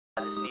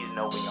I just need to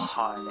know where your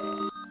heart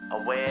at,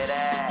 or where it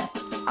at.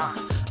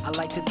 I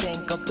like to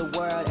think of the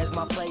world as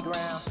my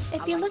playground.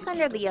 If you look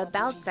under the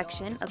About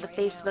section of the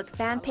Facebook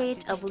fan page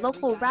of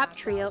local rap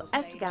trio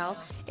Sgal,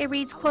 it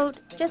reads,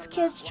 quote, "Just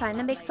kids trying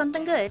to make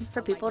something good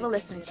for people to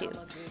listen to."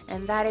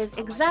 And that is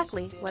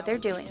exactly what they're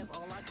doing.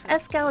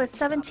 Sgal is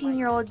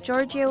 17-year-old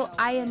Giorgio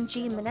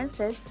IMG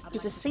Menenses,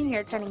 who's a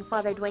senior attending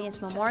Father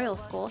Dueñas Memorial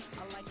School,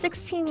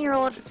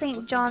 16-year-old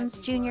St. John's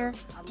Jr.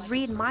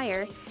 Reed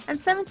Meyer, and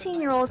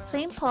 17-year-old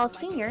St. Paul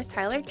Senior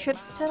Tyler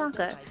Trips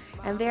Tanaka,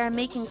 and they are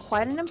making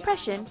quite an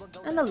impression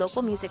in the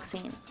local music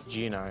scene.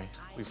 G and I,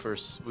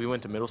 we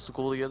went to middle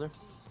school together,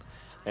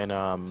 and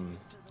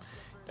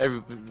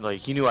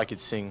he knew I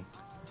could sing,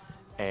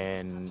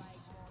 and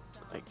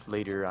like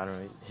later, I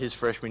don't know, his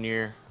freshman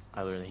year,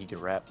 I learned that he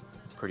could rap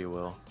pretty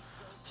well.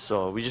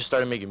 So we just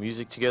started making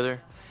music together,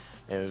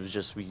 and it was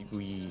just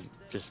we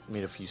just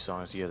made a few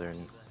songs together,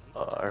 and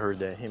I heard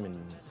that him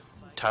and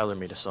Tyler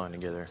made a song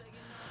together.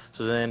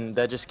 So then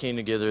that just came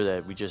together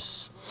that we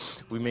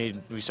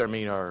started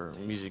making our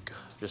music,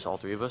 just all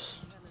three of us.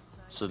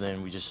 So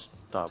then we just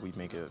thought we'd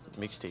make a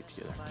mixtape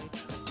together.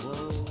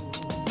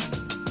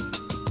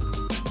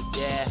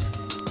 Yeah,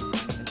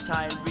 and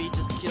Ty and Reed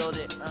just killed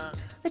it.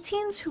 The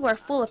teens, who are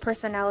full of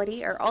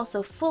personality, are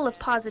also full of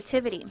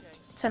positivity.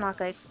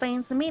 Tanaka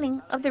explains the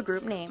meaning of the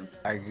group name.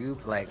 Our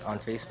group, like on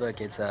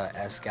Facebook, it's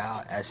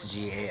Sgal,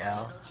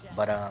 SGAL,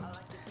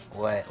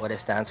 but what it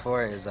stands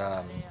for is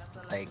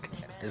like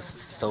this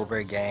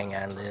sober gang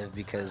and live,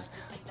 because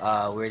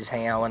we were just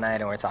hanging out one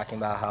night and we're talking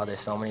about how there's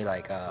so many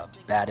like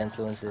bad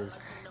influences,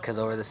 because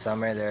over the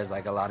summer there's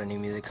like a lot of new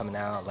music coming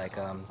out, like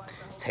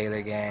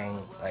Taylor Gang,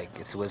 like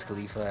it's Wiz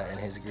Khalifa and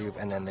his group,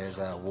 and then there's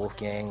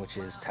Wolfgang, which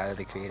is Tyler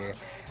the Creator.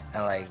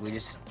 And like we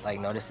just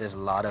like noticed there's a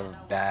lot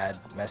of bad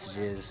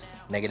messages,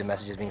 negative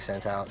messages being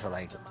sent out to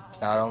like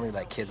not only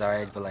like kids our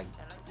age, but like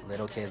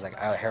little kids.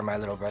 Like I heard my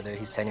little brother,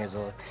 he's 10 years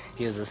old,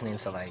 he was listening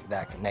to like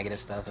that negative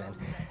stuff, and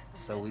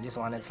so we just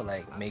wanted to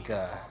like make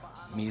a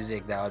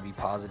music that would be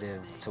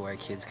positive, to where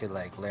kids could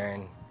like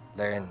learn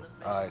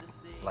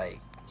like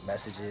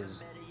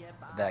messages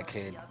that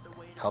could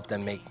help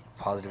them make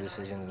positive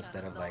decisions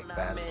instead of like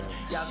bad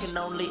stuff. Y'all can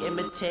only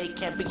imitate,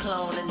 can't be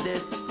cloning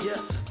this. Yeah.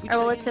 A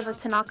relative of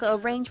Tanaka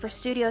arranged for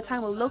studio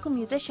time with local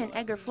musician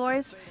Edgar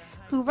Flores,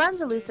 who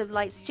runs Elusive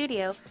Light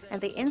Studio,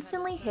 and they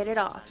instantly hit it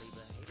off.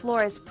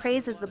 Flores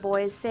praises the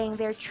boys, saying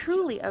they're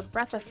truly a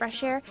breath of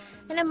fresh air,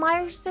 and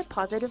admires their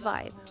positive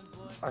vibe.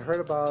 I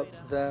heard about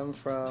them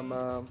from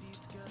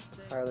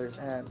Tyler's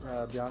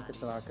aunt, Bianca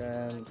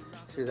Tanaka, and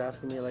she was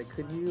asking me, like,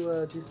 could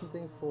you do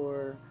something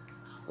for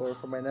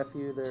my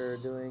nephew? They're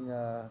doing,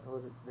 what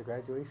was it, the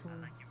graduation?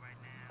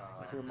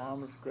 So your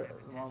mom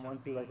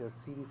went to like a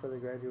CD for the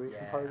graduation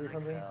party or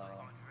something?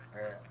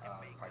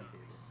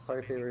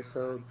 Party favor.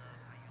 So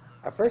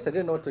at first I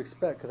didn't know what to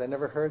expect, because I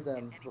never heard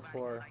them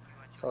before.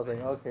 So I was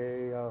like,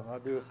 okay, I'll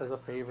do this as a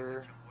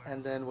favor.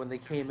 And then when they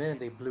came in,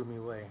 they blew me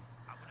away.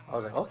 I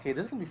was like, okay,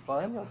 this is gonna be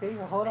fun. Okay,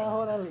 hold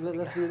on.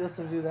 Let's do this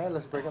and do that.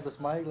 Let's break out this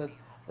mic.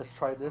 Let's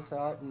try this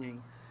out.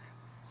 And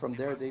from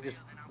there, they just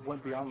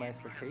went beyond my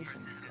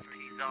expectations.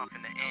 Off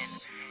in the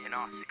end, and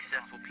all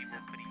successful people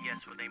put a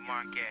yes where they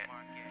mark at.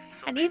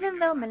 So And even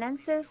though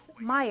Menenses,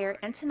 Meyer,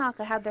 and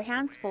Tanaka have their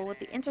hands full with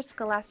the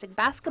interscholastic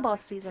basketball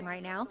season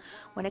right now,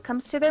 when it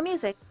comes to their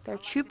music, they're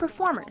true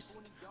performers,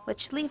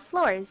 which leave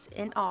Flores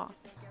in awe.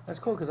 That's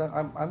cool, because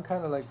I'm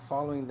kind of like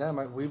following them.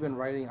 I've been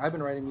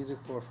writing music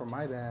for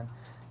my band,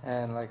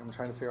 and like I'm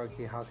trying to figure out,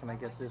 okay, how can I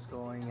get this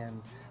going?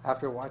 And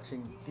after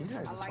watching these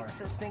guys, I like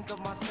to think of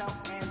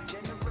myself as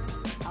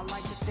generous. I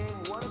like to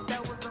think, what if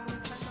that was only 10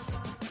 of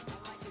us?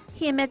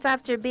 He admits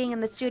after being in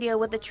the studio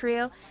with the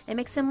trio, it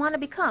makes him want to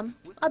become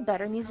a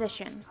better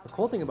musician. The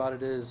cool thing about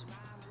it is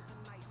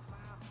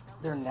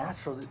they're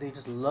natural. They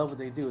just love what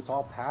they do. It's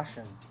all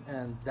passion,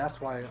 and that's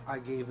why I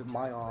gave it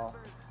my all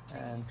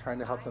and trying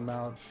to help them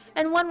out.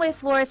 And one way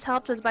Flores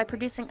helped was by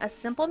producing a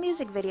simple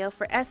music video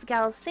for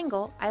Sgal's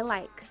single, I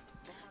Like.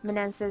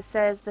 Menenses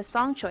says the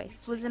song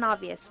choice was an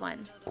obvious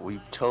one. We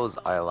chose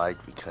I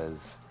Like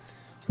because,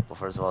 well,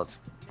 first of all, it's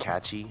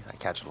catchy. I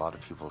catch a lot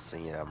of people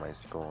singing at my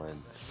school, and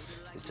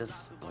it's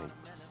just like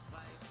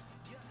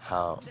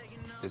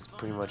it's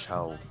pretty much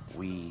how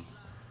we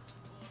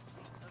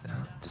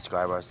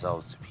describe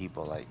ourselves to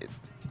people. Like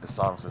the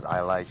song says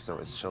I like, so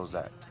it shows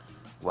that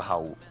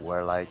how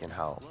we're like and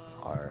how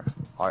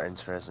our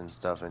interests and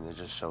stuff, and it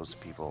just shows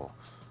people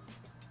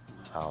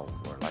how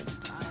we're like.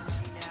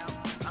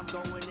 I'm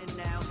going in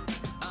now.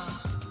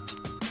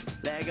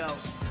 Let go.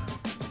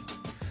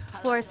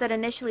 Flores said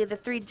initially the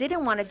three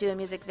didn't want to do a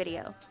music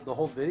video. The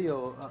whole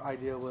video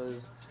idea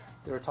was,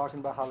 they were talking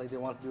about how like they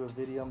want to do a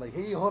video. I'm like,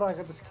 hey, hold on, I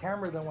got this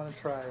camera that I want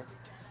to try,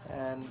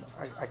 and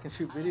I can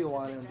shoot video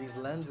on it and these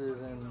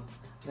lenses, and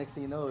next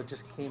thing you know, it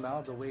just came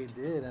out the way it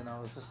did, and I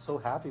was just so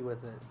happy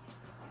with it.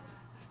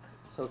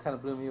 So it kind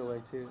of blew me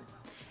away too.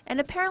 And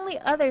apparently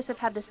others have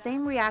had the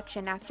same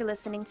reaction after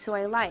listening to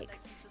I Like,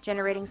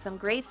 generating some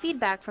great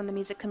feedback from the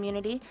music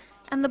community,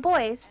 and the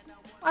boys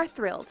are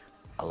thrilled.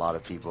 A lot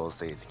of people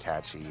say it's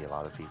catchy. A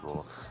lot of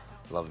people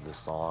love the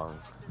song,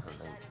 and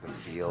the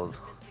feel,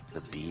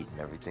 the beat, and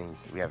everything.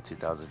 We have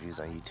 2,000 views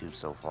on YouTube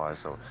so far,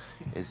 so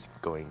it's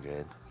going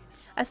good.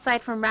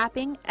 Aside from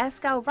rapping,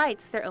 Sgal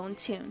writes their own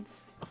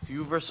tunes. A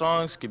few of our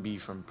songs could be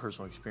from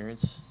personal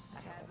experience,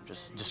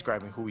 just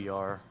describing who we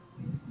are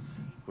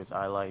with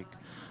I Like.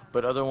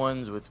 But other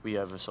ones, we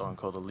have a song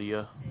called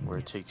Aaliyah, where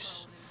it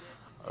takes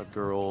a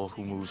girl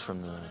who moves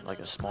from like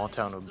a small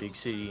town to a big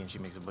city, and she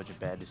makes a bunch of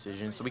bad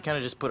decisions. So we kind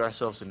of just put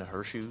ourselves into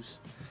her shoes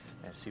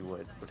and see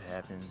what would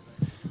happen.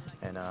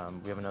 And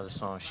we have another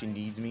song, She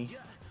Needs Me,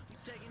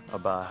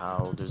 about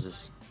how there's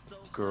this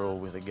girl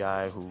with a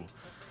guy who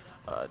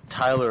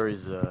Tyler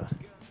is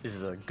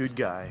a good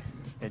guy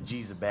and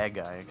G's a bad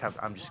guy.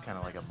 I'm just kind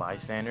of like a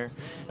bystander,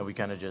 and we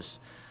kind of just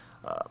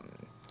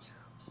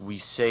we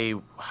say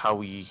how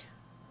we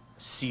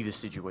see the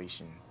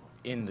situation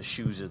in the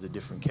shoes of the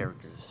different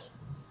characters.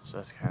 So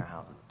that's kind of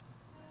how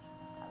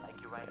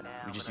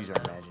we just use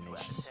our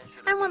imagination.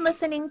 And when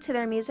listening to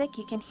their music,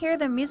 you can hear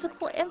their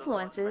musical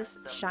influences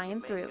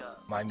shine through.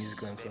 My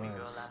musical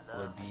influence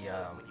would be,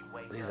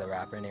 there's a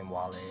rapper named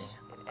Wale.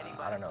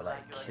 I don't know,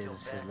 like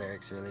his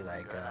lyrics really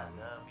like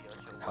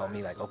help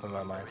me like open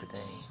my mind to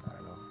things. I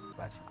don't know.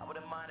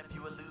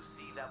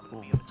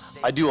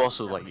 I do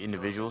also like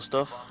individual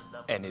stuff,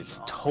 and it's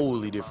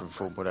totally different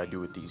from what I do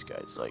with these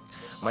guys. Like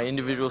my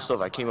individual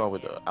stuff, I came out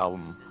with an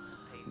album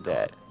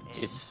that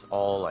it's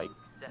all like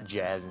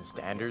jazz and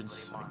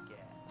standards, like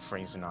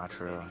Frank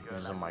Sinatra,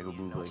 some Michael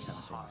Bublé kind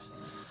of things.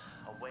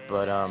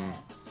 But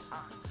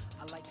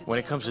when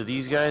it comes to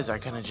these guys, I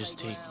kind of just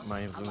take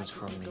my influence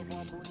from maybe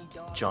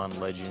John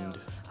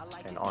Legend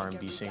and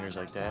R&B singers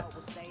like that.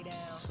 So, yeah.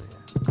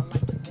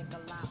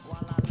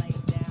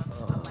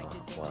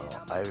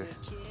 Well,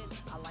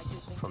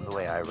 from the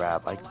way I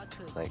rap,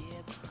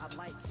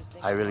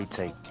 I really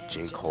take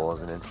J. Cole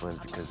as an influence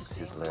because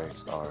his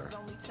lyrics are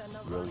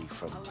really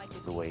from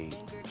the way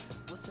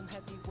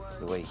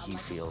he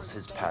feels,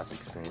 his past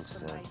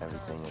experiences and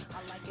everything, and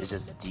it's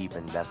just deep,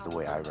 and that's the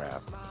way I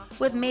rap.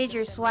 With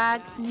major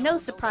swag, no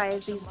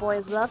surprise these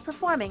boys love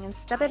performing and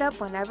step it up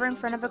whenever in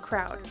front of a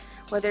crowd,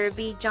 whether it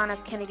be John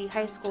F. Kennedy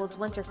High School's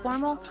Winter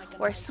Formal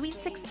or a Sweet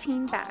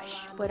 16 Bash.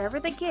 Whatever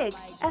the gig,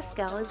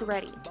 Sgal is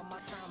ready.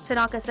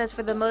 Tanaka says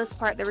for the most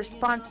part the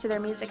response to their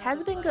music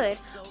has been good,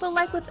 but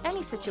like with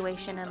any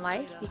situation in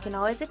life, you can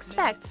always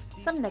expect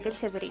some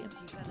negativity.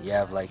 You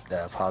have like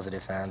the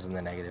positive fans and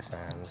the negative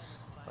fans.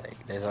 Like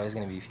there's always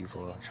going to be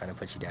people trying to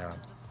put you down.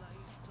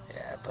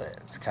 Yeah, but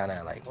it's kind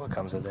of like what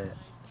comes with it.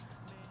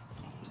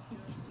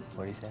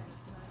 What do you say?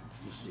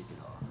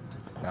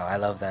 No, I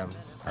love them.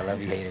 I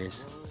love you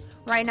haters.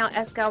 Right now,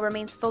 Sgal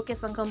remains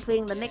focused on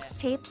completing the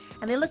mixtape,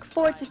 and they look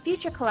forward to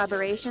future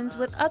collaborations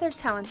with other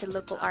talented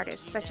local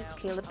artists, such as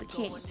Caleb the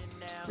King.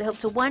 They hope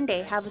to one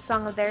day have a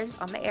song of theirs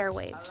on the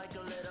airwaves.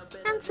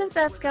 And since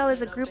Sgal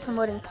is a group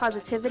promoting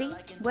positivity,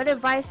 what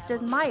advice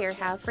does Meyer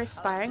have for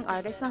aspiring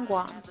artists on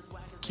Guam?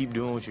 Keep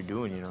doing what you're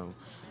doing, you know.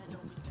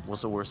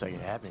 What's the worst that can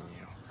happen,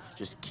 you know?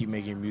 Just keep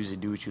making music,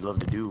 do what you love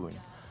to do, and,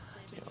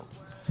 you know,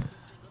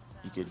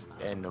 you could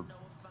end up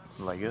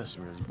like us,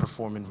 really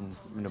performing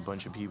in a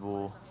bunch of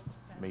people,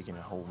 making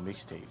a whole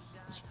mixtape.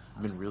 It's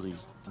been really,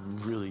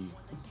 really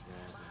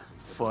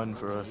fun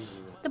for us.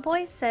 The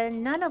boys said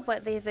none of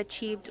what they've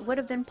achieved would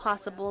have been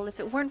possible if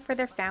it weren't for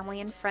their family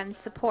and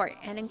friends' support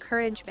and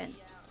encouragement.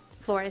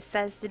 Flores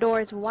says the door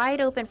is wide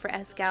open for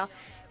Sgal,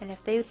 and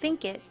if they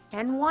think it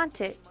and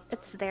want it,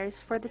 it's theirs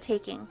for the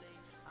taking.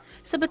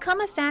 So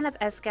become a fan of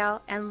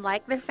Sgal and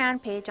like their fan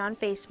page on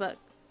Facebook.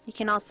 You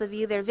can also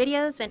view their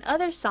videos and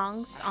other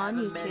songs on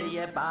YouTube.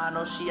 Yet, but I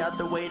know she out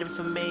there waiting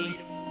for me.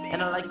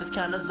 And I like this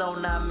kind of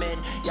zone I'm in.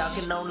 Y'all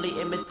can only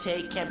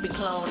imitate, can't be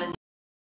cloning.